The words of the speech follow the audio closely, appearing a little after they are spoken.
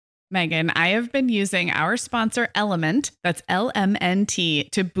Megan, I have been using our sponsor Element, that's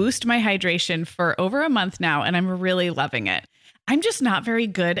LMNT, to boost my hydration for over a month now, and I'm really loving it. I'm just not very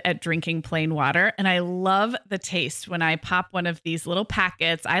good at drinking plain water, and I love the taste when I pop one of these little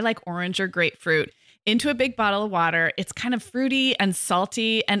packets. I like orange or grapefruit into a big bottle of water. It's kind of fruity and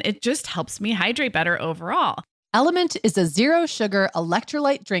salty, and it just helps me hydrate better overall. Element is a zero-sugar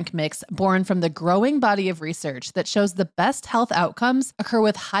electrolyte drink mix born from the growing body of research that shows the best health outcomes occur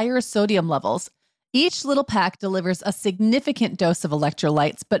with higher sodium levels. Each little pack delivers a significant dose of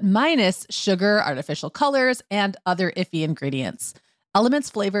electrolytes, but minus sugar, artificial colors, and other iffy ingredients. Element's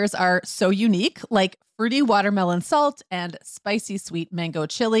flavors are so unique, like fruity watermelon salt and spicy sweet mango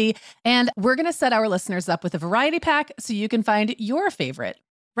chili. And we're going to set our listeners up with a variety pack so you can find your favorite.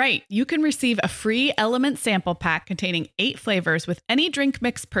 Right. You can receive a free Element sample pack containing 8 flavors with any drink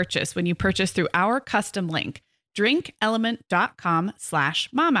mix purchase when you purchase through our custom link,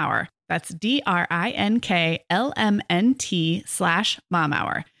 drinkelement.com/momhour. That's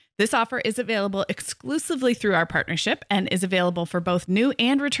DRINKLMNT/momhour. This is available exclusively through our partnership and is available for both new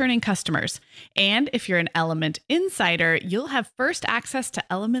and returning customers. And if you're an Element insider, you'll have first access to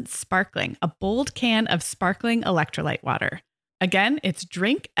Element Sparkling, a bold can of sparkling electrolyte water. Again, it's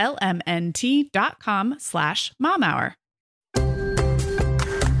drinklmnt.com/momhour.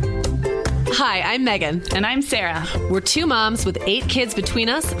 Hi, I'm Megan. And I'm Sarah. We're 2 moms with 8 kids between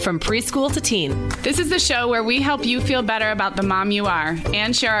us from preschool to teen. This is the show where we help you feel better about the mom you are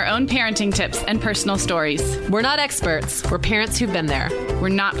and share our own parenting tips and personal stories. We're not experts. We're parents who've been there. We're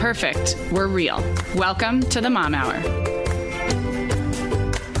not perfect. We're real. Welcome to the Mom Hour.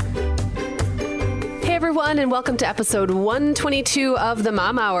 Hey everyone, and welcome to episode 122 of the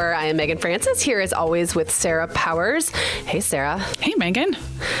Mom Hour. I am Megan Francis, here as always with Sarah Powers. Hey Sarah. Hey Megan.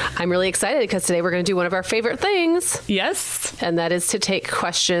 I'm really excited because today we're going to do one of our favorite things. Yes. And that is to take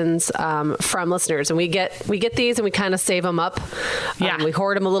questions from listeners. And we get these and we kind of save them up. We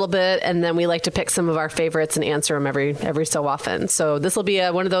hoard them a little bit, and then we like to pick some of our favorites and answer them every so often. So this will be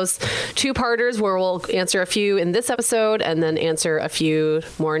one of those 2-parters where we'll answer a few in this episode and then answer a few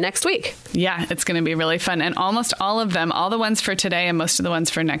more next week. Yeah, it's going to be really fun. And almost all of them, all the ones for today and most of the ones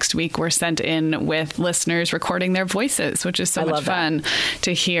for next week, were sent in with listeners recording their voices, which is so much fun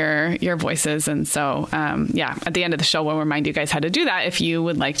to hear your voices. And so, at the end of the show, we'll remind you guys how to do that if you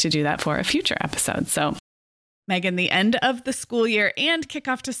would like to do that for a future episode. So, Megan, the end of the school year and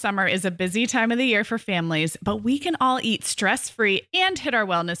kickoff to summer is a busy time of the year for families, but we can all eat stress-free and hit our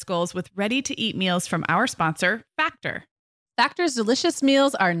wellness goals with ready-to-eat meals from our sponsor, Factor. Factor's delicious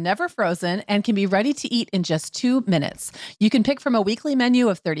meals are never frozen and can be ready to eat in just 2 minutes. You can pick from a weekly menu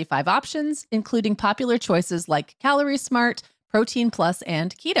of 35 options, including popular choices like Calorie Smart, Protein Plus,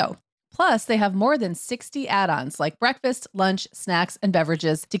 and Keto. Plus, they have more than 60 add-ons like breakfast, lunch, snacks, and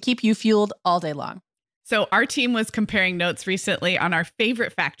beverages to keep you fueled all day long. So our team was comparing notes recently on our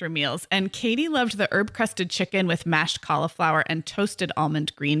favorite Factor meals, and Katie loved the herb-crusted chicken with mashed cauliflower and toasted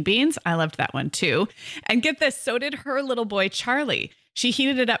almond green beans. I loved that one too. And get this, so did her little boy, Charlie. She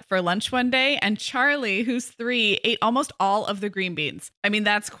heated it up for lunch one day, and Charlie, who's 3, ate almost all of the green beans. I mean,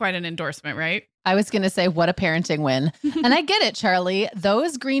 that's quite an endorsement, right? I was going to say, what a parenting win. And I get it, Charlie.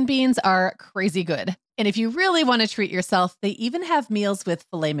 Those green beans are crazy good. And if you really want to treat yourself, they even have meals with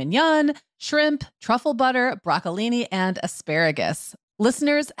filet mignon, shrimp, truffle butter, broccolini, and asparagus.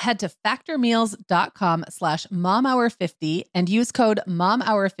 Listeners, head to factormeals.com/momhour50 and use code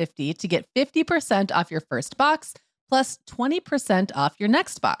momhour50 to get 50% off your first box plus 20% off your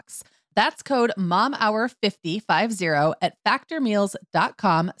next box. That's code momhour50 at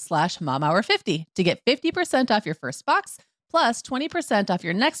factormeals.com/momhour50 to get 50% off your first box plus 20% off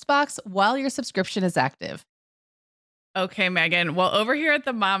your next box while your subscription is active. Okay, Megan. Well, over here at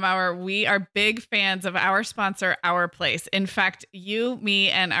the Mom Hour, we are big fans of our sponsor, Our Place. In fact, you, me,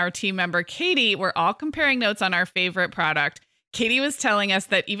 and our team member, Katie, were all comparing notes on our favorite product. Katie was telling us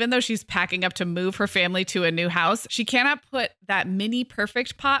that even though she's packing up to move her family to a new house, she cannot put that mini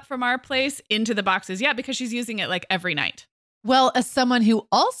perfect pot from Our Place into the boxes yet because she's using it like every night. Well, as someone who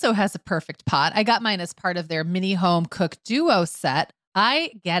also has a perfect pot, I got mine as part of their mini home cook duo set.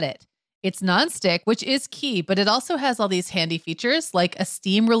 I get it. It's nonstick, which is key, but it also has all these handy features like a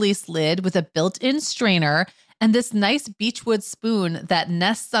steam release lid with a built-in strainer and this nice beechwood spoon that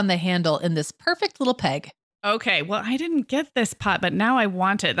nests on the handle in this perfect little peg. Okay, well, I didn't get this pot, but now I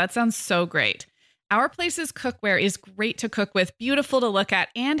want it. That sounds so great. Our Place's cookware is great to cook with, beautiful to look at,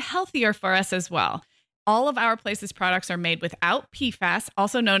 and healthier for us as well. All of Our Place's products are made without PFAS,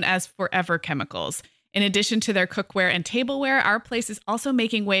 also known as forever chemicals. In addition to their cookware and tableware, Our Place is also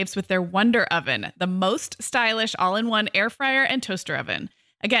making waves with their Wonder Oven, the most stylish all-in-one air fryer and toaster oven.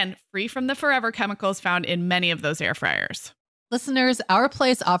 Again, free from the forever chemicals found in many of those air fryers. Listeners, Our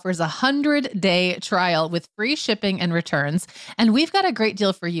Place offers a 100-day trial with free shipping and returns, and we've got a great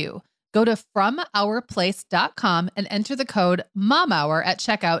deal for you. Go to FromOurPlace.com and enter the code MOMHOUR at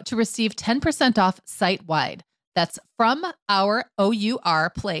checkout to receive 10% off site-wide. That's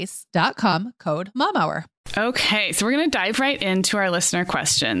FromOurPlace.com, code MOMHOUR. Okay, so we're going to dive right into our listener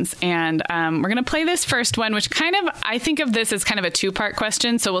questions. And we're going to play this first one, which I think of this as kind of a two-part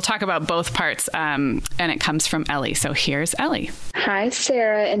question. So we'll talk about both parts. And it comes from Ellie. So here's Ellie. Hi,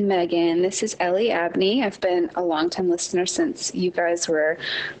 Sarah and Megan. This is Ellie Abney. I've been a longtime listener since you guys were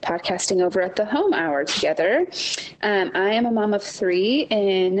podcasting over at the Home Hour together. I am a mom of 3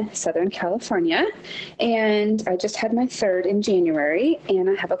 in Southern California, and I just had my 3rd in January, and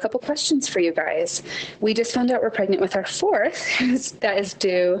I have a couple questions for you guys. We just found out we're pregnant with our 4th. That is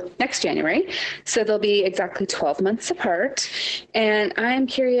due next January. So they'll be exactly 12 months apart. And I'm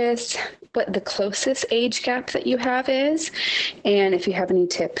curious what the closest age gap that you have is, and if you have any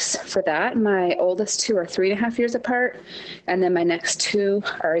tips for that. My oldest 2 are 3.5 years apart, and then my next 2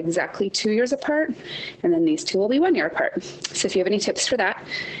 are exactly 2 years apart, and then these 2 will be 1 year apart. So if you have any tips for that.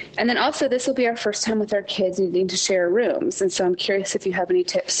 And then also, this will be our first time with our kids needing to share rooms, and so I'm curious if you have any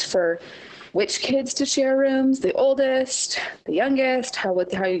tips for which kids to share rooms, the oldest, the youngest, how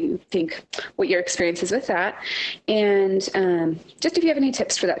you think, what your experience is with that. And just if you have any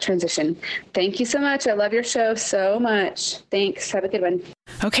tips for that transition. Thank you so much. I love your show so much. Thanks. Have a good one.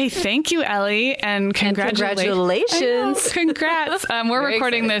 Okay, thank you, Ellie, and congratulations. Congrats. We're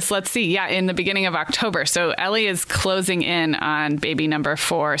recording this, let's see, in the beginning of October. So Ellie is closing in on baby number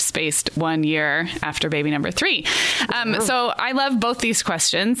 4, spaced 1 year after baby number 3. So I love both these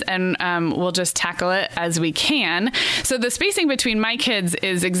questions, and we'll just tackle it as we can. So the spacing between my kids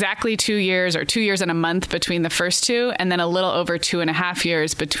is exactly 2 years, or 2 years and a month between the first 2, and then a little over 2.5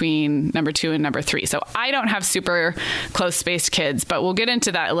 years between number 2 and number 3. So I don't have super close spaced kids, but we'll get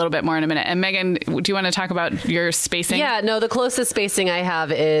into that a little bit more in a minute. And Megan, do you want to talk about your spacing? Yeah, no, the closest spacing I have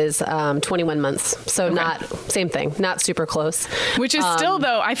is 21 months. So not same thing, not super close. Which is still,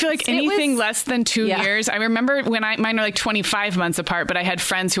 though, I feel like anything less than 2 years. I remember when mine are like 25 months apart, but I had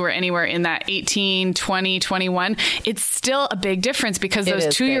friends who were anywhere in that 18, 20, 21. It's still a big difference because those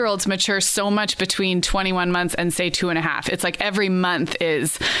 2-year-olds mature so much between 21 months and say 2.5. It's like every month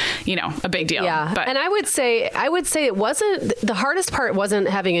is, a big deal. Yeah. But, and I would say it wasn't, the hardest part wasn't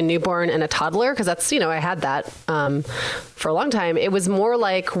having a newborn and a toddler, because that's, I had that for a long time. It was more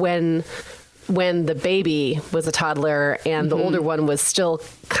like when the baby was a toddler and the older one was still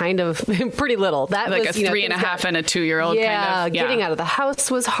kind of pretty little. That like was a 3.5 and a 2-year-old. Yeah, kind of. Getting out of the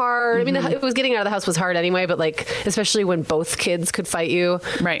house was hard. I mean, it was getting out of the house was hard anyway, but especially when both kids could fight you.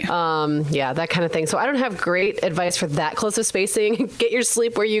 Right. That kind of thing. So I don't have great advice for that close of spacing. Get your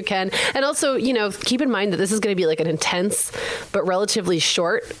sleep where you can. And also, keep in mind that this is going to be like an intense but relatively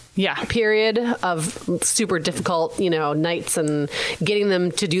short period of super difficult, nights and getting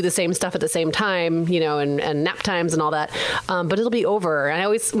them to do the same stuff at the same time, and nap times and all that. But it'll be over.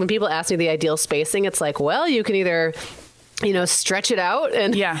 And when people ask me the ideal spacing, it's like, well, you can either stretch it out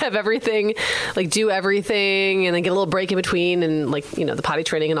and have everything, do everything and then get a little break in between and the potty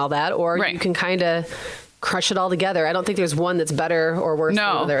training and all that. Or you can kind of crush it all together. I don't think there's one that's better or worse than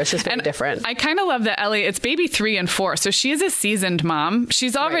the other. It's just very different. I kind of love that Ellie, it's baby 3 and 4. So she is a seasoned mom.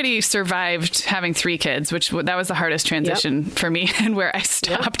 She's already survived having 3 kids, which that was the hardest transition for me and where I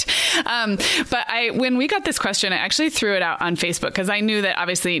stopped. But when we got this question, I actually threw it out on Facebook because I knew that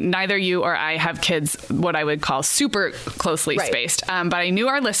obviously neither you or I have kids, what I would call super closely spaced. But I knew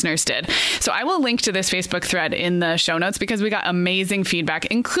our listeners did. So I will link to this Facebook thread in the show notes because we got amazing feedback,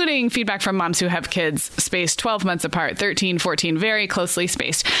 including feedback from moms who have kids spaced 12 months apart, 13, 14, very closely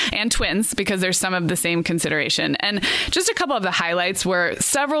spaced, and twins, because there's some of the same consideration. And just a couple of the highlights were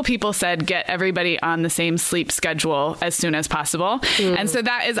several people said, get everybody on the same sleep schedule as soon as possible. And so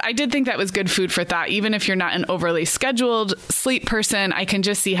I did think that was good food for thought. Even if you're not an overly scheduled sleep person, I can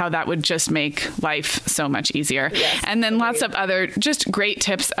just see how that would just make life so much easier. Yes, and then lots of other just great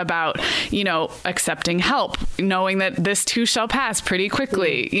tips about, accepting help, knowing that this too shall pass pretty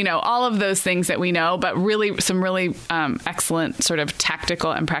quickly, all of those things that we know, but really some really excellent sort of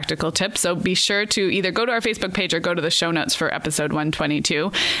tactical and practical tips. So be sure to either go to our Facebook page or go to the show notes for episode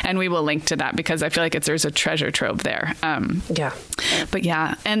 122, and we will link to that because I feel like there's a treasure trove there. But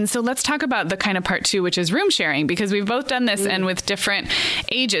and so let's talk about the kind of part 2, which is room sharing, because we've both done this and with different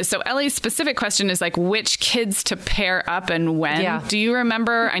ages. So Ellie's specific question is which kids to pair up and when. Yeah. Do you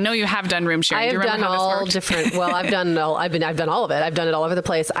remember? I know you have done room sharing. I've done all different. Well, I've done all of it. I've done it all over the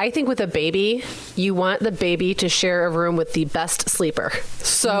place. I think with a baby, you want want the baby to share a room with the best sleeper.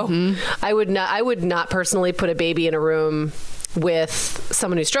 So I would not personally put a baby in a room with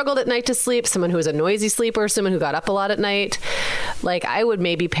someone who struggled at night to sleep, someone who was a noisy sleeper, someone who got up a lot at night. Like, I would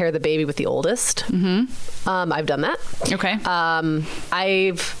maybe pair the baby with the oldest. I've done that. Okay.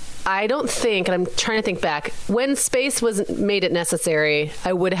 I don't think, and I'm trying to think back, when space made it necessary,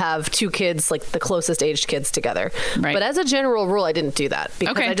 I would have two kids, like the closest aged kids together. Right. But as a general rule, I didn't do that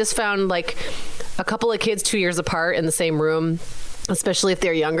because I just found like a couple of kids 2 years apart in the same room, especially if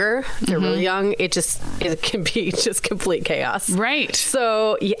they're younger, if they're really young, it can be just complete chaos. Right.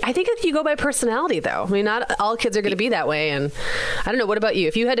 So I think if you go by personality, though, I mean, not all kids are going to be that way. And I don't know. What about you?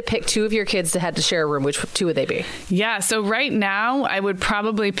 If you had to pick two of your kids that had to share a room, which two would they be? Yeah. So right now, I would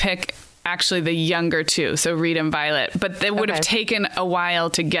probably pick actually the younger two, so Reed and Violet, but it would have taken a while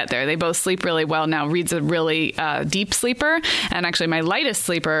to get there. They both sleep really well now. Reed's a really deep sleeper, and actually my lightest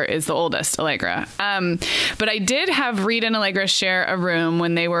sleeper is the oldest, Allegra. But I did have Reed and Allegra share a room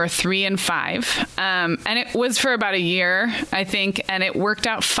when they were 3 and 5, and it was for about a year, I think, and it worked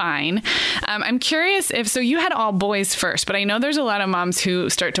out fine. I'm curious so you had all boys first, but I know there's a lot of moms who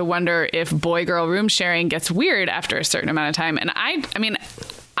start to wonder if boy-girl room sharing gets weird after a certain amount of time, and I mean,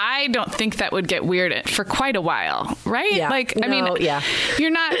 I don't think that would get weird for quite a while, right? Yeah.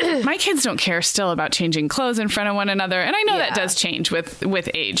 You're not, my kids don't care still about changing clothes in front of one another. And I know that does change with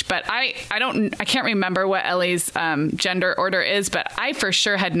age, but I can't remember what Ellie's gender order is, but I for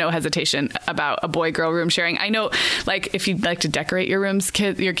sure had no hesitation about a boy-girl room sharing. I know, like, if you'd like to decorate your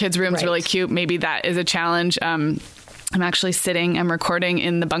kids' rooms really cute, maybe that is a challenge. I'm actually I'm recording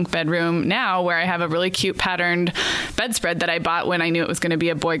in the bunk bedroom now where I have a really cute patterned bedspread that I bought when I knew it was going to be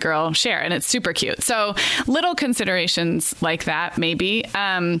a boy-girl share, and it's super cute. So little considerations like that, maybe.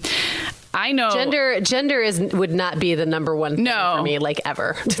 I know gender would not be the number one thing for me, like,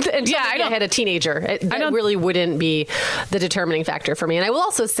 ever. Until I had a teenager. That really wouldn't be the determining factor for me. And I will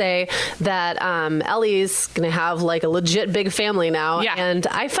also say that Ellie's going to have like a legit big family now. Yeah. And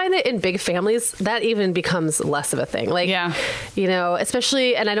I find that in big families, that even becomes less of a thing. Like, you know,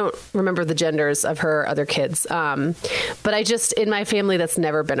 especially, and I don't remember the genders of her other kids. But in my family, that's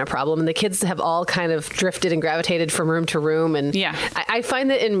never been a problem. And the kids have all kind of drifted and gravitated from room to room. And I find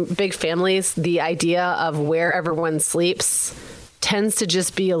that in big families, the idea of where everyone sleeps tends to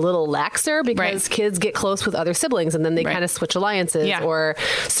just be a little laxer because kids get close with other siblings and then they kind of switch alliances, or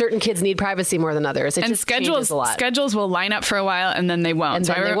certain kids need privacy more than others. It just changes a lot. Schedules will line up for a while and then they won't. And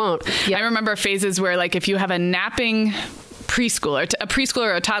then they won't. Yep. I remember phases where, like, if you have a napping preschooler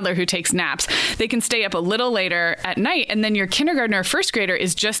or a toddler who takes naps, they can stay up a little later at night, and then your kindergartner or first grader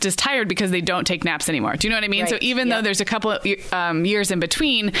is just as tired because they don't take naps anymore. Do you know what I mean? Right. So even though there's a couple of years in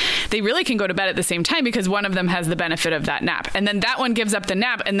between, they really can go to bed at the same time because one of them has the benefit of that nap, and then that one gives up the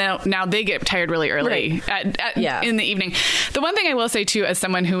nap, and now they get tired really early in the evening. The one thing I will say too, as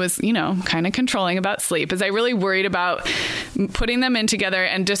someone who was, you know, kind of controlling about sleep, is I really worried about putting them in together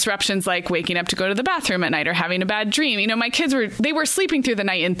and disruptions like waking up to go to the bathroom at night or having a bad dream. You know, my kids were sleeping through the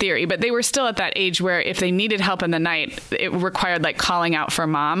night in theory, but they were still at that age where if they needed help in the night, it required like calling out for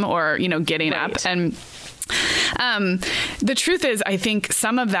mom or, you know, getting up. And the truth is, I think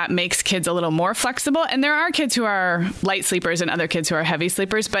some of that makes kids a little more flexible. And there are kids who are light sleepers and other kids who are heavy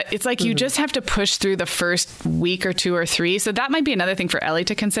sleepers, but it's like you just have to push through the first week or 2 or 3. So that might be another thing for Ellie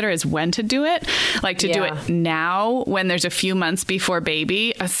to consider, is when to do it. Like to do it now when there's a few months before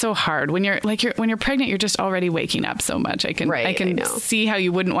baby. It's so hard. When you're pregnant, you're just already waking up so much. I can see how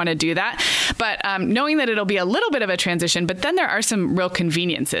you wouldn't want to do that. But knowing that it'll be a little bit of a transition, but then there are some real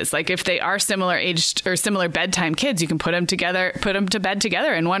conveniences. Like if they are similar aged or similar bedtime kids, you can put them to bed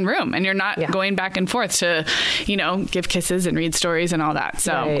together in one room, and you're not going back and forth to, you know, give kisses and read stories and all that.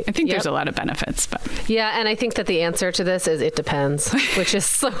 So I think there's a lot of benefits. But and I think that the answer to this is it depends, which is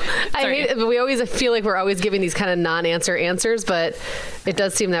so. We always feel like we're always giving these kind of non-answer answers, but it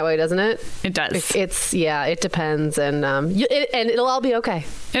does seem that way, doesn't it? It does. It depends, and it'll all be okay.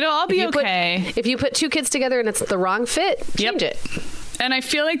 It'll all be okay. If you put two kids together and it's the wrong fit, change it. And I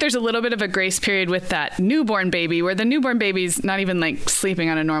feel like there's a little bit of a grace period with that newborn baby, where the newborn baby's not even like sleeping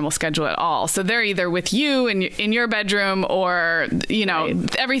on a normal schedule at all. So they're either with you in your bedroom, or, you know,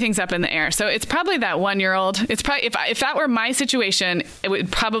 everything's up in the air. So it's probably that 1-year-old. It's probably, if that were my situation, it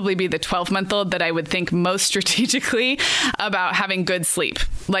would probably be the 12-month-old that I would think most strategically about having good sleep,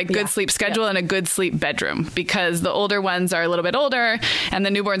 like good sleep schedule and a good sleep bedroom, because the older ones are a little bit older and the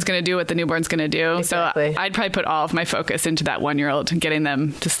newborn's going to do what the newborn's going to do. Exactly. So I'd probably put all of my focus into that 1-year-old and getting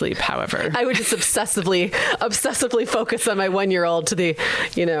them to sleep. However, I would just obsessively focus on my 1-year-old to the,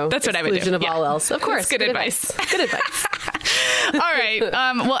 you know, that's what I would do. Of all else. Of course. Good advice. Good advice. right.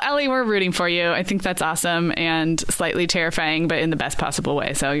 Well, Ellie, we're rooting for you. I think that's awesome and slightly terrifying, but in the best possible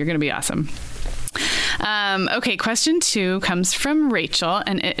way. So you're going to be awesome. Okay, question 2 comes from Rachel,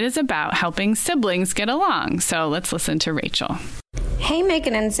 and it is about helping siblings get along. So let's listen to Rachel. Hey,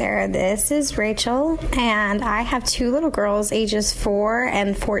 Megan and Sarah, this is Rachel, and I have 2 little girls, ages 4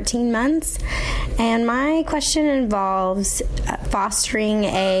 and 14 months, and my question involves fostering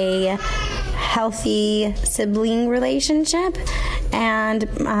a healthy sibling relationship. And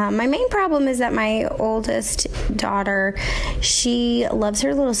my main problem is that my oldest daughter, she loves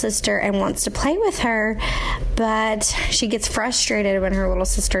her little sister and wants to play with her, but she gets frustrated when her little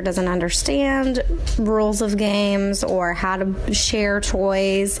sister doesn't understand rules of games or how to share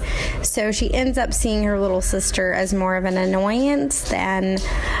toys. So she ends up seeing her little sister as more of an annoyance than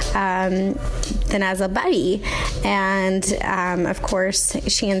as a buddy. And of course,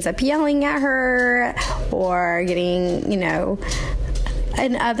 she ends up yelling at her or getting,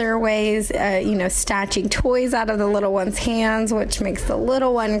 in other ways, snatching toys out of the little one's hands, which makes the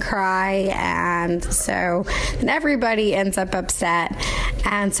little one cry. And so then everybody ends up upset.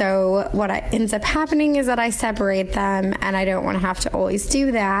 And so what ends up happening is that I separate them, and I don't want to have to always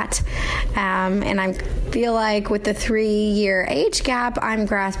do that. And I feel like with the 3-year age gap, I'm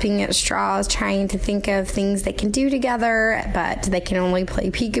grasping at straws, trying to think of things they can do together, but they can only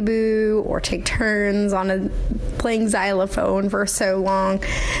play peekaboo or take turns on playing xylophone for so long.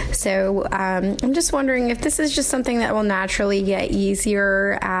 So I'm just wondering if this is just something that will naturally get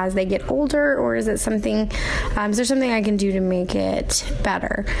easier as they get older, or is there something I can do to make it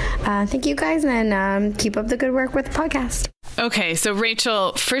better? Thank you guys, and keep up the good work with the podcast. Okay, so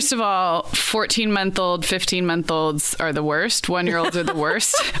Rachel, first of all, 14-month-old, 15-month-olds are the worst. 1-year-olds are the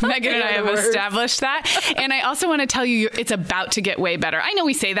worst. Megan and I have established that. And I also want to tell you, it's about to get way better. I know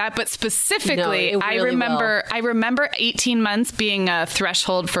we say that, but specifically, I remember 18 months being a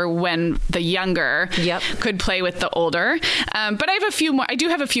threshold for when the younger could play with the older. But I do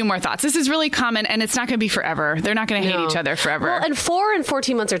have a few more thoughts. This is really common, and it's not going to be forever. They're not going to hate each other forever. Well, and 4 and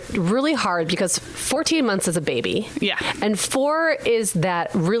 14 months are really hard because 14 months is a baby. Yeah. And 4 is that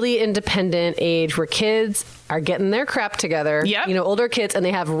really independent age where kids are getting their crap together. Yep. Older kids, and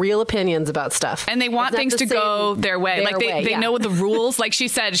they have real opinions about stuff. And they want things to go their way. They know the rules. Like she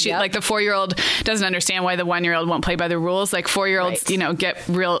said, like the 4-year-old doesn't understand why the 1-year-old won't play by the rules. Like 4-year-olds, get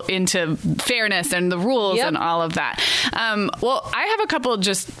real into fairness and the rules and all of that. Well, I have a couple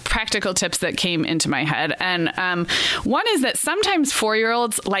just practical tips that came into my head. And one is that sometimes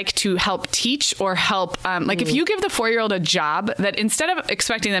 4-year-olds like to help teach or help. If you give the 4-year-old a job, that instead of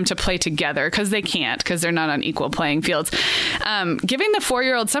expecting them to play together, because they can't, because they're not on equal playing fields, giving the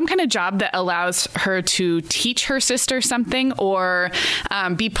 4-year-old some kind of job that allows her to teach her sister something or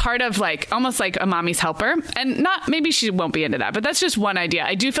be part of almost like a mommy's helper. And maybe she won't be into that, but that's just one idea.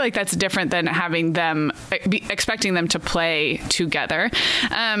 I do feel like that's different than having them expecting them to play together.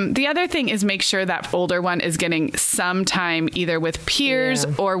 The other thing is make sure that older one is getting some time either with peers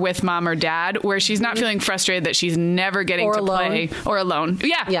or with mom or dad, where she's not feeling frustrated that she's never getting to play or alone.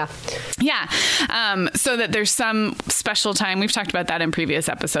 Yeah. So that there's some special time. We've talked about that in previous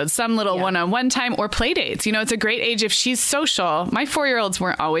episodes. Some little one-on-one time or play dates. It's a great age if she's social. My 4-year-olds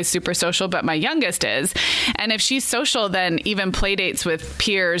weren't always super social, but my youngest is. And if she's social, then even play dates with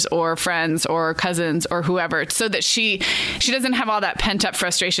peers or friends or cousins or whoever, so that she doesn't have all that pent-up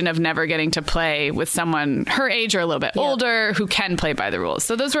frustration of never getting to play with someone her age or a little bit older who can play by the rules.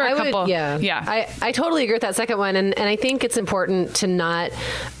 So those were a couple. I totally agree with that second one. And I think it's important to not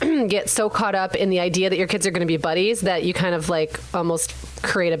get so caught up in the idea that your kids are going to be buddies that you kind of almost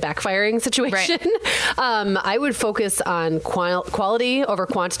create a backfiring situation. Right. I would focus on quality over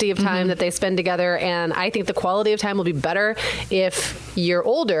quantity of time that they spend together. And I think the quality of time will be better if your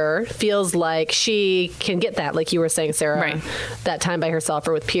older feels like she can get that, like you were saying, Sarah, that time by herself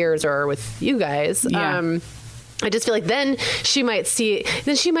or with peers or with you guys. Yeah. I just feel like then she might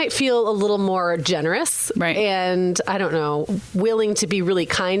feel a little more generous and, I don't know, willing to be really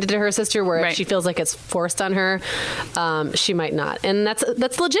kind to her sister, where if she feels like it's forced on her, she might not. And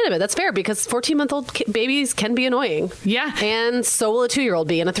that's legitimate. That's fair, because 14-month-old babies can be annoying. Yeah. And so will a 2-year-old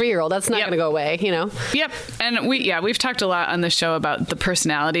be, and a 3-year-old. That's not going to go away, Yep. And we've talked a lot on the show about the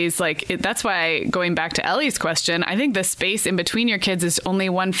personalities. That's why, going back to Ellie's question, I think the space in between your kids is only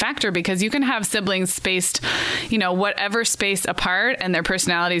one factor, because you can have siblings spaced whatever space apart, and their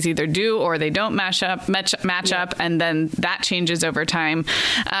personalities either do or they don't match up, and then that changes over time.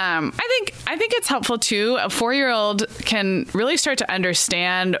 I think it's helpful too. A 4-year-old can really start to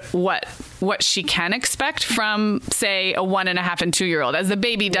understand what what she can expect from, say, a 1.5 and 2-year-old as the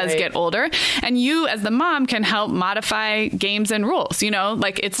baby does get older. And you as the mom can help modify games and rules.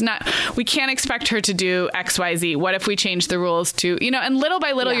 Like we can't expect her to do X, Y, Z. What if we change the rules to, and little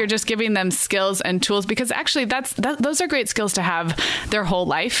by little, you're just giving them skills and tools, because actually those are great skills to have their whole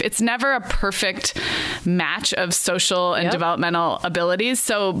life. It's never a perfect match of social and developmental abilities.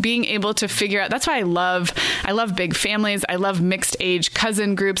 So being able to figure out, that's why I love big families. I love mixed age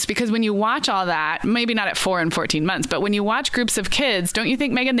cousin groups, because when you watch all that, maybe not at 4 and 14 months, but when you watch groups of kids, don't you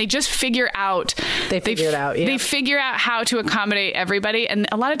think, Megan, they just figure out, they figure out how to accommodate everybody. And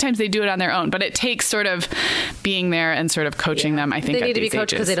a lot of times they do it on their own, but it takes sort of being there and sort of coaching them, I think. They need to be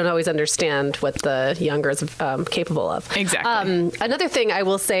coached because they don't always understand what the younger is capable of. Exactly. Another thing I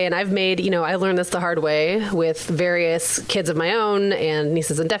will say, and I've made, I learned this the hard way with various kids of my own and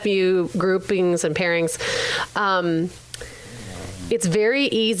nieces and nephew groupings and pairings. It's very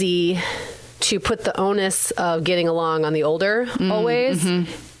easy to put the onus of getting along on the older always.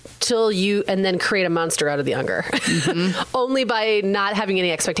 And then create a monster out of the younger, only by not having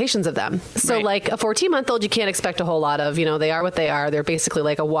any expectations of them. So like a 14-month-old, you can't expect a whole lot of, they are what they are. They're basically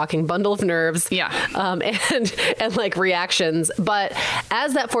like a walking bundle of nerves and like reactions. But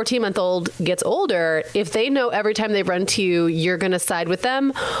as that 14-month-old gets older, if they know every time they run to you, you're going to side with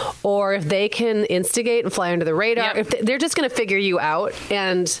them, or if they can instigate and fly under the radar, if they're just going to figure you out.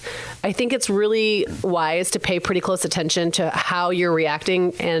 And I think it's really wise to pay pretty close attention to how you're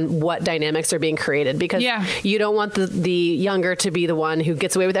reacting and what dynamics are being created, because you don't want the younger to be the one who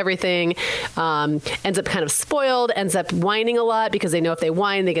gets away with everything, ends up kind of spoiled, ends up whining a lot because they know if they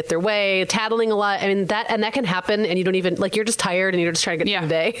whine, they get their way, tattling a lot. I mean, that can happen, and you don't even, like, you're just tired and you're just trying to get through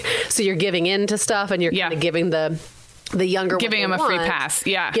the day. So you're giving in to stuff, and you're kind of giving the younger giving them a free pass.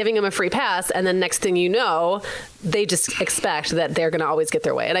 Giving them a free pass. And then next thing you know, they just expect that they're going to always get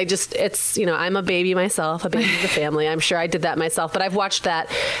their way. And I'm a baby myself, a baby of the family. I'm sure I did that myself, but I've watched that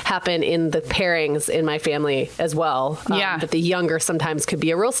happen in the pairings in my family as well. That the younger sometimes could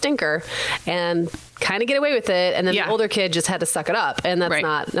be a real stinker and kind of get away with it, and then the older kid just had to suck it up, and that's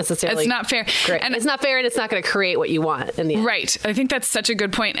not necessarily, it's not fair. Great. And it's not fair, and it's not going to create what you want in the end. Right. I think that's such a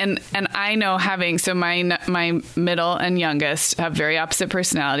good point. And I know, so my middle and youngest have very opposite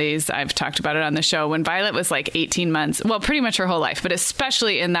personalities. I've talked about it on the show. When Violet was like 18 months, well, pretty much her whole life, but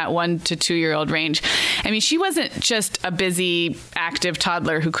especially in that 1 to 2-year-old range. I mean, she wasn't just a busy, active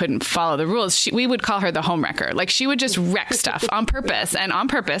toddler who couldn't follow the rules. We would call her the homewrecker. Like, she would just wreck stuff on purpose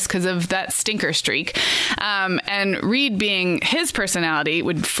because of that stinker streak. And Reed, being his personality,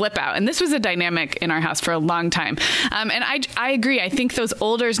 would flip out. And this was a dynamic in our house for a long time. And I agree. I think those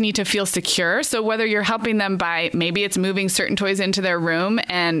olders need to feel secure. So whether you're helping them by, maybe it's moving certain toys into their room,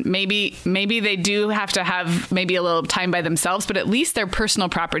 and maybe they do have to have maybe a little time by themselves, but at least their personal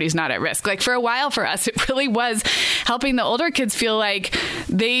property is not at risk. Like, for a while for us, it really was helping the older kids feel like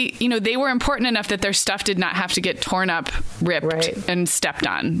they were important enough that their stuff did not have to get torn up, ripped, and stepped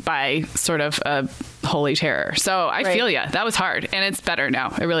on by sort of a holy terror. So I feel you. That was hard, and it's better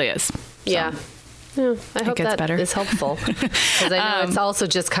now. It really is. So. Yeah. I hope that is helpful, because I know it's also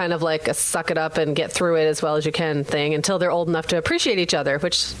just kind of like a suck it up and get through it as well as you can thing until they're old enough to appreciate each other,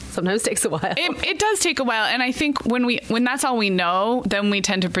 which sometimes takes a while. It does take a while. And I think when that's all we know, then we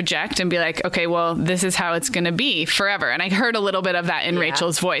tend to project and be like, okay, well, this is how it's going to be forever. And I heard a little bit of that in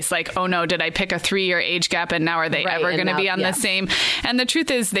Rachel's voice, like, oh no, did I pick a 3-year age gap, and now are they ever going to be on the same? And the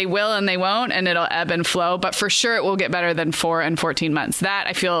truth is, they will and they won't, and it'll ebb and flow, but for sure it will get better than 4 and 14 months. That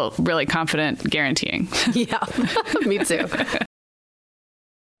I feel really confident guaranteeing. Yeah, me too.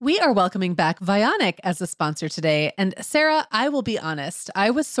 We are welcoming back Vionic as a sponsor today. And Sarah, I will be honest,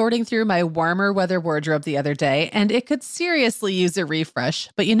 I was sorting through my warmer weather wardrobe the other day, and it could seriously use a refresh.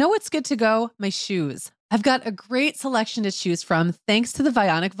 But you know what's good to go? My shoes. I've got a great selection to choose from thanks to the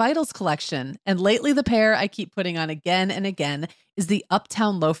Vionic Vitals collection. And lately, the pair I keep putting on again and again is the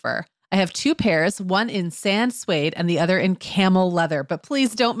Uptown Loafer. I have 2 pairs, one in sand suede and the other in camel leather. But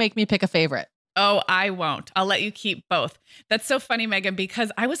please don't make me pick a favorite. Oh, I won't. I'll let you keep both. That's so funny, Megan,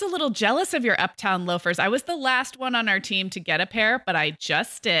 because I was a little jealous of your Uptown loafers. I was the last one on our team to get a pair, but I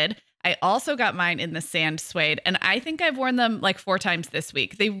just did. I also got mine in the sand suede, and I think I've worn them like 4 times this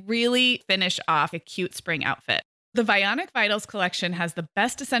week. They really finish off a cute spring outfit. The Vionic Vitals collection has the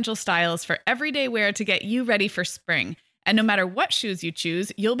best essential styles for everyday wear to get you ready for spring. And no matter what shoes you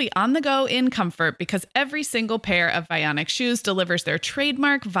choose, you'll be on the go in comfort, because every single pair of Vionic shoes delivers their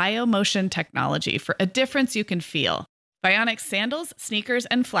trademark VioMotion technology for a difference you can feel. Vionic sandals, sneakers,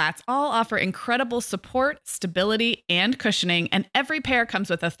 and flats all offer incredible support, stability, and cushioning, and every pair comes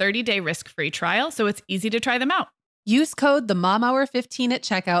with a 30-day risk-free trial, so it's easy to try them out. Use code TheMomHour15 at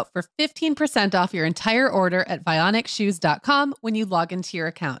checkout for 15% off your entire order at VionicShoes.com when you log into your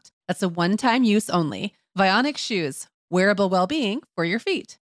account. That's a one-time use only. Vionic Shoes, wearable well-being for your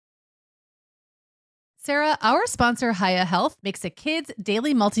feet. Sarah, our sponsor, Hiya Health, makes a kid's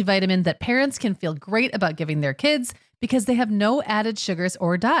daily multivitamin that parents can feel great about giving their kids because they have no added sugars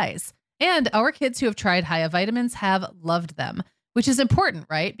or dyes. And our kids who have tried Hiya vitamins have loved them, which is important,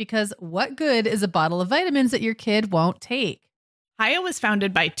 right? Because what good is a bottle of vitamins that your kid won't take? Hiya was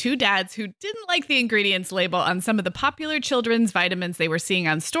founded by two dads who didn't like the ingredients label on some of the popular children's vitamins they were seeing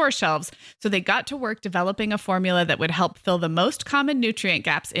on store shelves, so they got to work developing a formula that would help fill the most common nutrient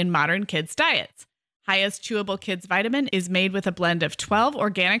gaps in modern kids' diets. Hiya's Chewable Kids Vitamin is made with a blend of 12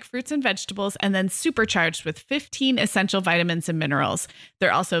 organic fruits and vegetables and then supercharged with 15 essential vitamins and minerals.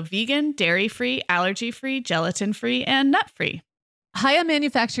 They're also vegan, dairy-free, allergy-free, gelatin-free, and nut-free. Hiya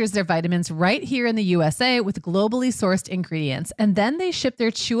manufactures their vitamins right here in the USA with globally sourced ingredients, and then they ship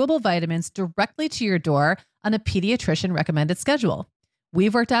their chewable vitamins directly to your door on a pediatrician recommended schedule.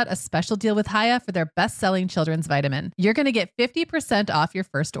 We've worked out a special deal with Hiya for their best-selling children's vitamin. You're going to get 50% off your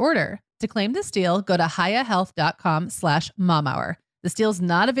first order. To claim this deal, go to hiyahealth.com/momhour. This deal is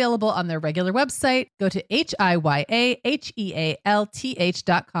not available on their regular website. Go to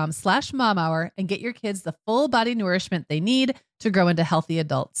hiyahealth.com/momhour and get your kids the full body nourishment they need to grow into healthy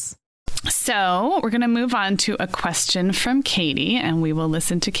adults. So we're going to move on to a question from Katie, and we will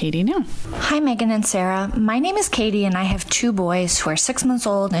listen to Katie now. Hi, Megan and Sarah. My name is Katie, and I have two boys who are 6 months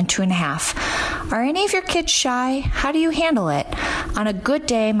old and 2.5. Are any of your kids shy? How do you handle it? On a good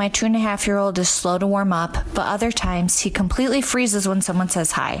day, my 2.5-year-old is slow to warm up, but other times he completely freezes when someone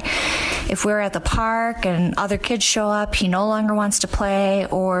says hi. If we're at the park and other kids show up, he no longer wants to play,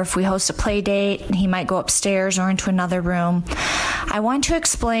 or if we host a play date, he might go upstairs or into another room. I want to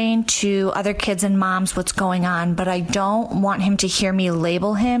explain to other kids and moms what's going on, but I don't want him to hear me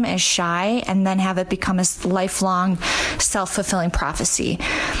label him as shy and then have it become a lifelong self-fulfilling prophecy.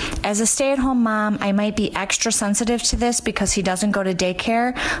 As a stay-at-home mom, I might be extra sensitive to this because he doesn't go to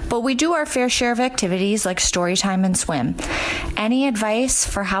daycare, but we do our fair share of activities like story time and swim. Any advice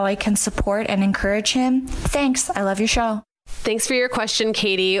for how I can support and encourage him? Thanks. I love your show. Thanks for your question,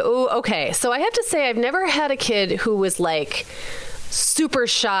 Katie. Oh, okay. So I have to say I've never had a kid who was like super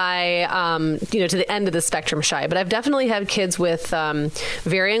shy, to the end of the spectrum shy. But I've definitely had kids with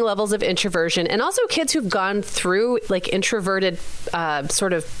varying levels of introversion, and also kids who've gone through like introverted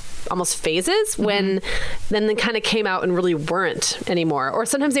sort of almost phases when then they kind of came out and really weren't anymore. Or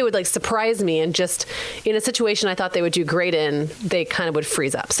sometimes they would like surprise me and just in a situation I thought they would do great in, they kind of would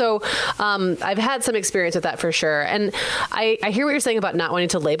freeze up. So I've had some experience with that for sure. And I hear what you're saying about not wanting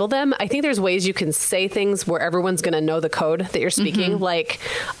to label them. I think there's ways you can say things where everyone's going to know the code that you're speaking. Like,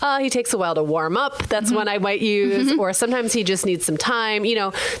 he takes a while to warm up. That's one I might use. Or sometimes he just needs some time,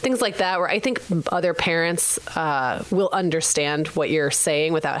 things like that, where I think other parents will understand what you're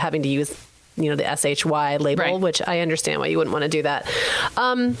saying without having to use the SHY label, right, which I understand why you wouldn't want to do that.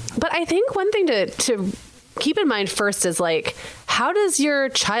 But I think one thing to keep in mind first is like, how does your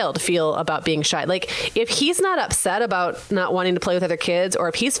child feel about being shy? Like if he's not upset about not wanting to play with other kids, or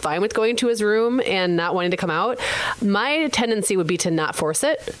if he's fine with going to his room and not wanting to come out, my tendency would be to not force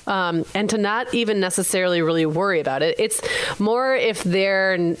it, and to not even necessarily really worry about it. It's more if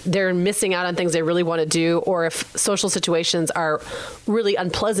they're missing out on things they really want to do, or if social situations are really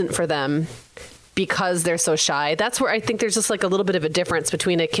unpleasant for them because they're so shy. That's where I think there's just like a little bit of a difference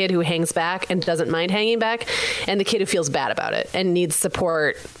between a kid who hangs back and doesn't mind hanging back and the kid who feels bad about it and needs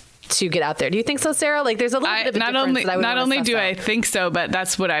support to get out there. Do you think so, Sarah? Like there's a little bit of a difference. Not only do I think so, but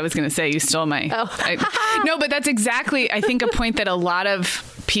that's what I was going to say. You stole my... No, but that's exactly, I think, a point that a lot of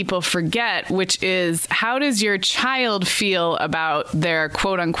people forget, which is how does your child feel about their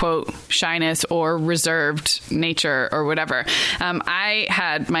quote unquote shyness or reserved nature or whatever. I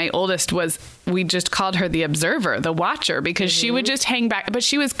had, my oldest was, we just called her the observer, the watcher, because she would just hang back, but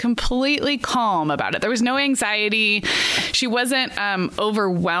she was completely calm about it. There was no anxiety. She wasn't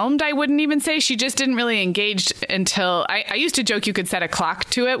overwhelmed, I wouldn't even say. She just didn't really engage until, I used to joke you could set a clock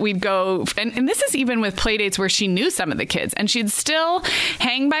to it. We'd go, and this is even with play dates where she knew some of the kids, and she'd still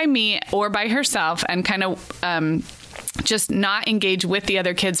hang by me or by herself and kind of just not engage with the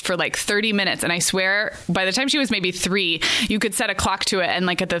other kids for like 30 minutes. And I swear by the time she was maybe 3, you could set a clock to it. And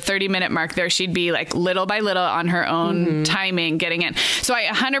like at the 30-minute mark there, she'd be like little by little on her own timing getting in. So I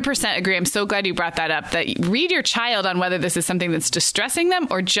 100% agree. I'm so glad you brought that up, that read your child on whether this is something that's distressing them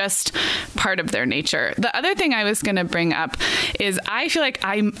or just part of their nature. The other thing I was going to bring up is I feel like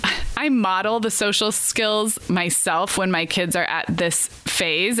I model the social skills myself when my kids are at this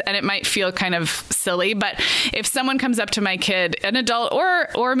phase, and it might feel kind of silly, but if someone comes up to my kid, an adult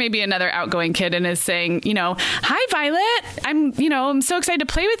or maybe another outgoing kid, and is saying, hi, Violet, I'm so excited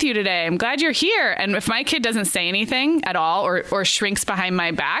to play with you today. I'm glad you're here. And if my kid doesn't say anything at all or shrinks behind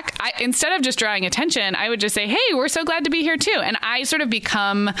my back, instead of just drawing attention, I would just say, hey, we're so glad to be here too. And I sort of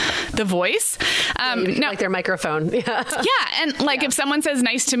become the voice. Like their microphone. Yeah. And if someone says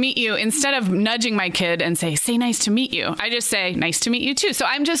nice to meet you, instead of nudging my kid and say nice to meet you, I just say nice to meet you too. So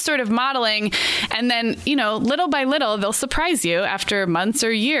I'm just sort of modeling, and then, little by little, they'll surprise you after months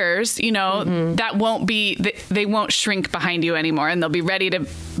or years, that won't be, they won't shrink behind you anymore, and they'll be ready to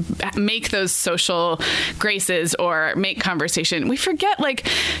make those social graces or make conversation. We forget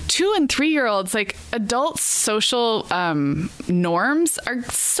 2 and 3-year-olds, adult social norms are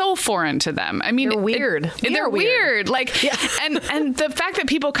so foreign to them. I mean, they're weird. They're weird. And the fact that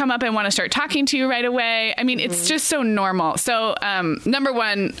people come up and want to start talking to you right away, I mean, it's just so normal. So number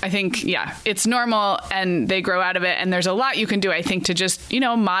one, I think, it's normal and they grow out of it. And there's a lot you can do, I think, to just,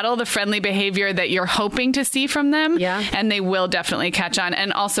 model the friendly behavior that you're hoping to see from them. Yeah. And they will definitely catch on.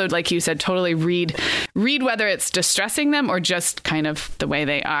 And also, like you said, totally read whether it's distressing them or just kind of the way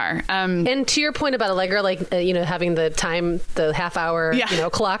they are. And to your point about Allegra, having the time, the half hour,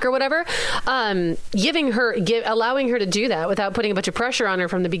 clock or whatever, allowing her to do that without putting a bunch of pressure on her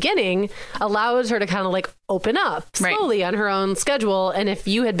from the beginning allows her to kind of open up slowly on her own schedule. And if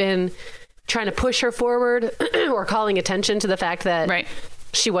you had been trying to push her forward or calling attention to the fact that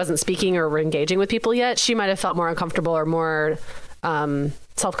she wasn't speaking or engaging with people yet, she might have felt more uncomfortable or more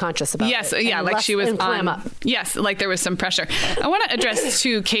self-conscious about it. Yeah, she was on. Yes, there was some pressure. I want to address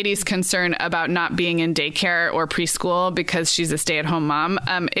to Katie's concern about not being in daycare or preschool because she's a stay-at-home mom.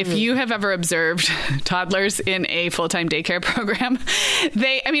 If you have ever observed toddlers in a full-time daycare program,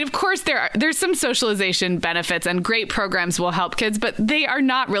 of course there's some socialization benefits and great programs will help kids, but they are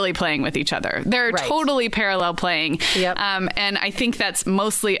not really playing with each other. They're totally parallel playing. Yep. And I think that's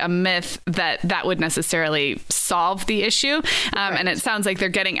mostly a myth that would necessarily solve the issue. And it sounds like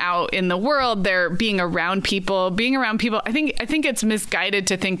they're getting out in the world. They're being around people. I think it's misguided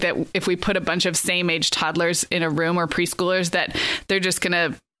to think that if we put a bunch of same age toddlers in a room or preschoolers that they're just going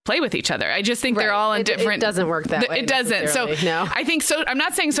to play with each other. I just think they're all in different... It doesn't work that way. It doesn't. So no. I think I'm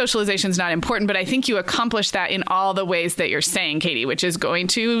not saying socialization is not important, but I think you accomplish that in all the ways that you're saying, Katie, which is going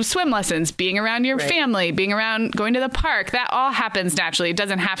to swim lessons, being around your family, being around, going to the park. That all happens naturally. It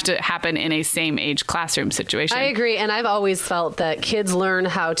doesn't have to happen in a same age classroom situation. I agree. And I've always felt that kids learn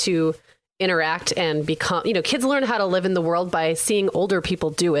how to interact and become, kids learn how to live in the world by seeing older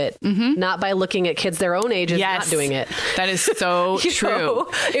people do it, not by looking at kids their own age and not doing it. That is so true.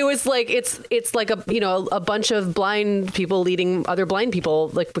 It was it's like a bunch of blind people leading other blind people,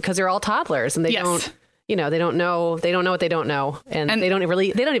 because they're all toddlers and they don't, they don't know what they don't know. And they don't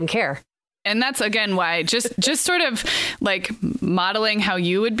even care. And that's, again, why just sort of modeling how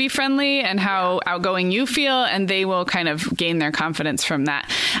you would be friendly and how outgoing you feel, and they will kind of gain their confidence from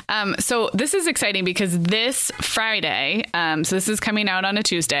that. So this is exciting because this Friday, so this is coming out on a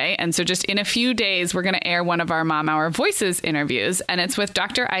Tuesday. And so just in a few days, we're going to air one of our Mom Hour Voices interviews. And it's with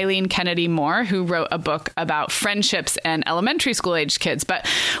Dr. Eileen Kennedy Moore, who wrote a book about friendships and elementary school age kids. But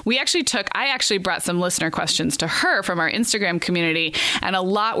I actually brought some listener questions to her from our Instagram community. And a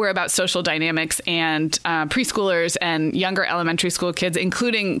lot were about social dynamics and preschoolers and younger elementary school kids,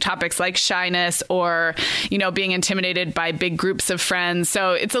 including topics like shyness or, being intimidated by big groups of friends.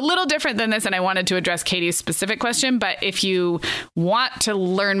 So it's a little different than this. And I wanted to address Katie's specific question. But if you want to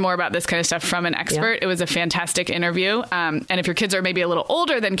learn more about this kind of stuff from an expert, it was a fantastic interview. And if your kids are maybe a little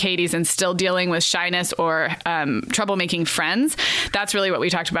older than Katie's and still dealing with shyness or trouble making friends, that's really what we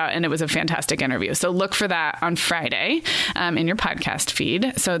talked about. And it was a fantastic interview. So look for that on Friday in your podcast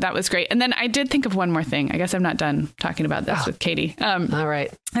feed. So that was great. And then I did think of one more thing. I guess I'm not done talking about this with Katie. Katie. All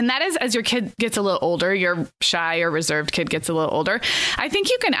right. And that is, as your kid gets a little older, your shy or reserved kid gets a little older, I think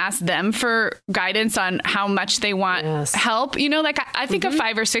you can ask them for guidance on how much they want help. You know, like I think a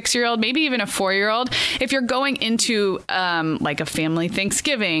 5 or 6 year old, maybe even a 4-year-old, if you're going into like a family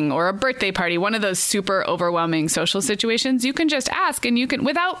Thanksgiving or a birthday party, one of those super overwhelming social situations, you can just ask, and you can,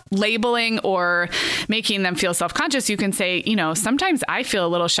 without labeling or making them feel self-conscious, you can say, you know, sometimes I feel a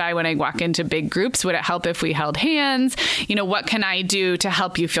little shy when I walk into big groups. Would it help if we held hands? You know, what can I do to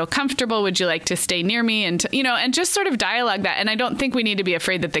help you feel comfortable? Would you like to stay near me? And, you know, and just sort of dialogue that. And I don't think we need to be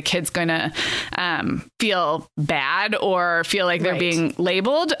afraid that the kid's going to feel bad or feel like they're being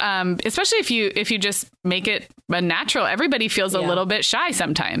labeled, especially if you just make it a natural. Everybody feels a little bit shy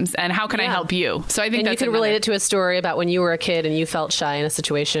sometimes. And how can I help you? So I think you can relate it to a story about when you were a kid and you felt shy in a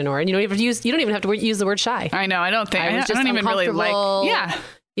situation, or, and you don't even have to use the word shy. I know. I don't even really like,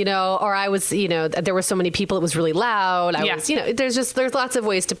 you know, or I was, you know, there were so many people, it was really loud. I was, you know, there's lots of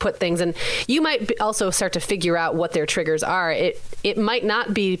ways to put things, and you might also start to figure out what their triggers are. It might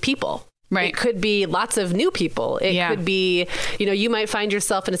not be people. Right. It could be lots of new people. It could be, you know, you might find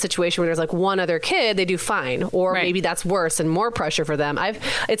yourself in a situation where there's like one other kid, they do fine. Or maybe that's worse and more pressure for them.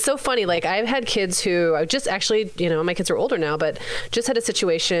 It's so funny. Like, I've had kids who I just actually, you know, my kids are older now, but just had a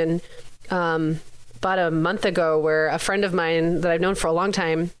situation about a month ago where a friend of mine that I've known for a long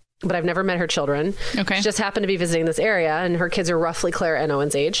time, but I've never met her children. Okay. She just happened to be visiting this area, and her kids are roughly Claire and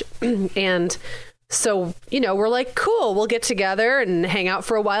Owen's age. And so, you know, we're like, cool, we'll get together and hang out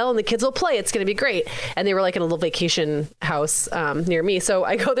for a while and the kids will play. It's going to be great. And they were like in a little vacation house near me. So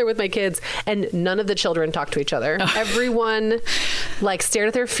I go there with my kids, and none of the children talk to each other. Everyone like stared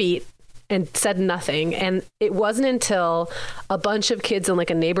at their feet and said nothing. And it wasn't until a bunch of kids in like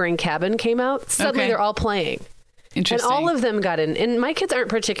a neighboring cabin came out, suddenly they're all playing. Interesting. And all of them got in. And my kids aren't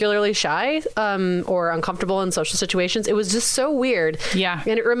particularly shy or uncomfortable in social situations. It was just so weird. Yeah.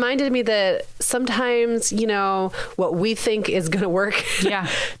 And it reminded me that sometimes, you know, what we think is going to work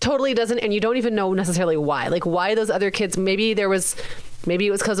totally doesn't. And you don't even know necessarily why. Like, why those other kids, maybe it was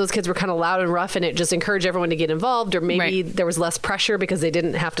because those kids were kind of loud and rough and it just encouraged everyone to get involved, or maybe there was less pressure because they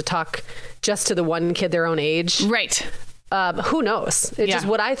didn't have to talk just to the one kid their own age. Right. Who knows? It's just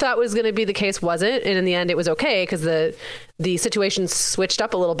what I thought was going to be the case wasn't. And in the end, it was okay because the situation switched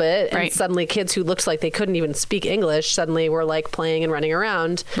up a little bit. And suddenly kids who looked like they couldn't even speak English suddenly were like playing and running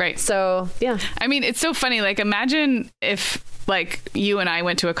around. Right. So, yeah. I mean, it's so funny. Like, imagine if like you and I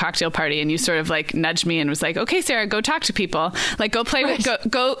went to a cocktail party and you sort of like nudged me and was like, okay, Sarah, go talk to people. Like, go play with,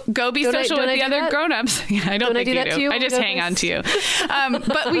 go be social with the other grownups. Yeah, I don't think you do. I just hang on to you.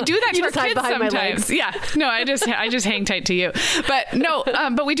 But we do that to our kids sometimes. Yeah. No, I just hang tight to you. But no,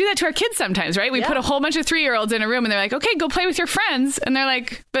 but we do that to our kids sometimes, right? We put a whole bunch of 3-year-olds in a room and they're like, okay, go play with your friends. And they're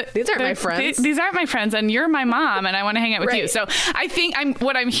like, but these aren't my friends. These aren't my friends. And you're my mom and I want to hang out with you. So I think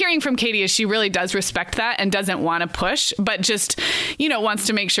what I'm hearing from Katie is she really does respect that and doesn't want to push, but just, you know, wants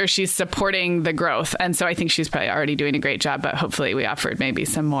to make sure she's supporting the growth. And so I think she's probably already doing a great job, but hopefully we offered maybe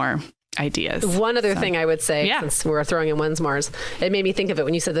some more ideas. One other thing I would say, since we're throwing in Wensmars, it made me think of it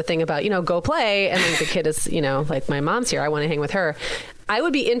when you said the thing about, you know, go play. And then the kid is, you know, like, my mom's here, I want to hang with her. I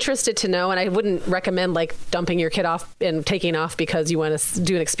would be interested to know, and I wouldn't recommend like dumping your kid off and taking off because you want to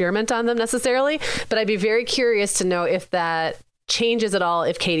do an experiment on them necessarily, but I'd be very curious to know if that changes at all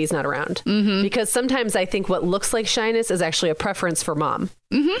if Katie's not around. Mm-hmm. Because sometimes I think what looks like shyness is actually a preference for mom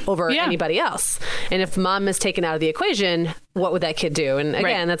over anybody else. And if mom is taken out of the equation, what would that kid do? And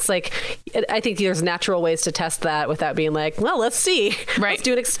again, that's like, I think there's natural ways to test that without being like, well, let's see. Let's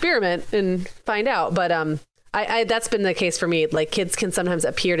do an experiment and find out. But I that's been the case for me. Like, kids can sometimes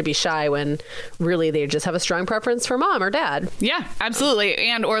appear to be shy when really they just have a strong preference for mom or dad. Yeah, absolutely.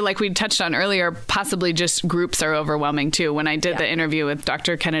 And or like we touched on earlier, possibly just groups are overwhelming too. When I did the interview with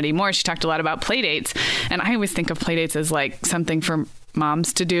Dr. Kennedy Moore, she talked a lot about play dates. And I always think of play dates as like something for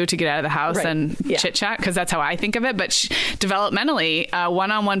moms to do to get out of the house and chit chat, because that's how I think of it. But developmentally,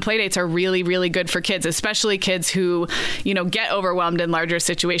 one-on-one play dates are really, really good for kids, especially kids who, you know, get overwhelmed in larger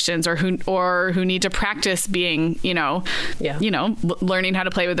situations or who need to practice being, learning how to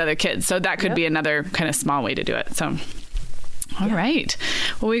play with other kids. So that could be another kind of small way to do it. So. All right.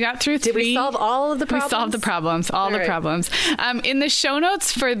 Well, we got through 3. Did we solve all of the problems? We solved the problems, all the problems. In the show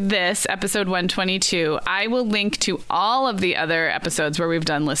notes for this episode 122, I will link to all of the other episodes where we've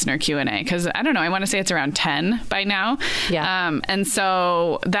done listener Q&A, because I don't know, I want to say it's around 10 by now. Yeah. And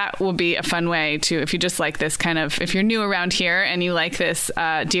so that will be a fun way to, if you just like this kind of, if you're new around here and you like this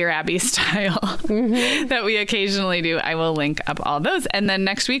Dear Abby style that we occasionally do, I will link up all those. And then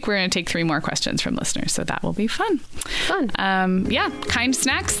next week, we're going to take 3 more questions from listeners. So that will be fun. Kind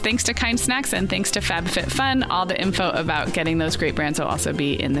Snacks. Thanks to Kind Snacks and thanks to FabFitFun. All the info about getting those great brands will also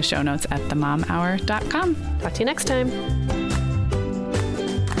be in the show notes at themomhour.com. Talk to you next time.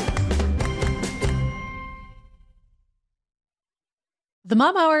 The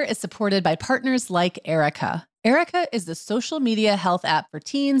Mom Hour is supported by partners like Erica. Erica is the social media health app for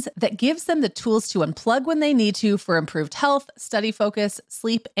teens that gives them the tools to unplug when they need to for improved health, study focus,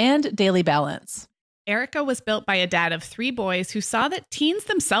 sleep, and daily balance. Erica was built by a dad of 3 boys who saw that teens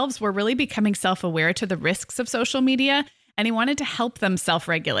themselves were really becoming self-aware to the risks of social media, and he wanted to help them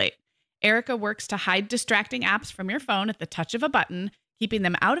self-regulate. Erica works to hide distracting apps from your phone at the touch of a button, keeping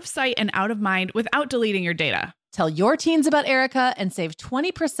them out of sight and out of mind without deleting your data. Tell your teens about Erica and save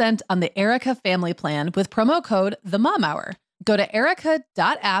 20% on the Erica family plan with promo code TheMomHour. Go to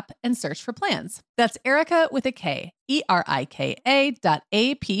erica.app and search for plans. That's Erica with a K, ERIKA.app,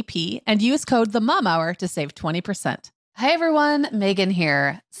 and use code TheMomHour to save 20%. Hi everyone, Megan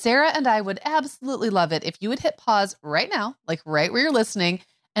here. Sarah and I would absolutely love it if you would hit pause right now, like right where you're listening,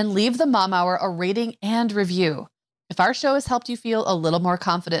 and leave the Mom Hour a rating and review. If our show has helped you feel a little more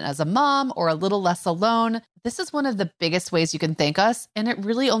confident as a mom or a little less alone, this is one of the biggest ways you can thank us, and it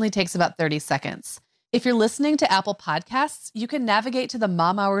really only takes about 30 seconds. If you're listening to Apple Podcasts, you can navigate to the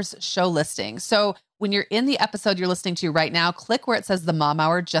Mom Hour's show listing. So when you're in the episode you're listening to right now, click where it says the Mom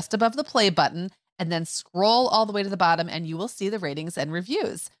Hour just above the play button, and then scroll all the way to the bottom and you will see the ratings and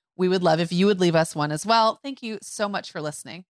reviews. We would love if you would leave us one as well. Thank you so much for listening.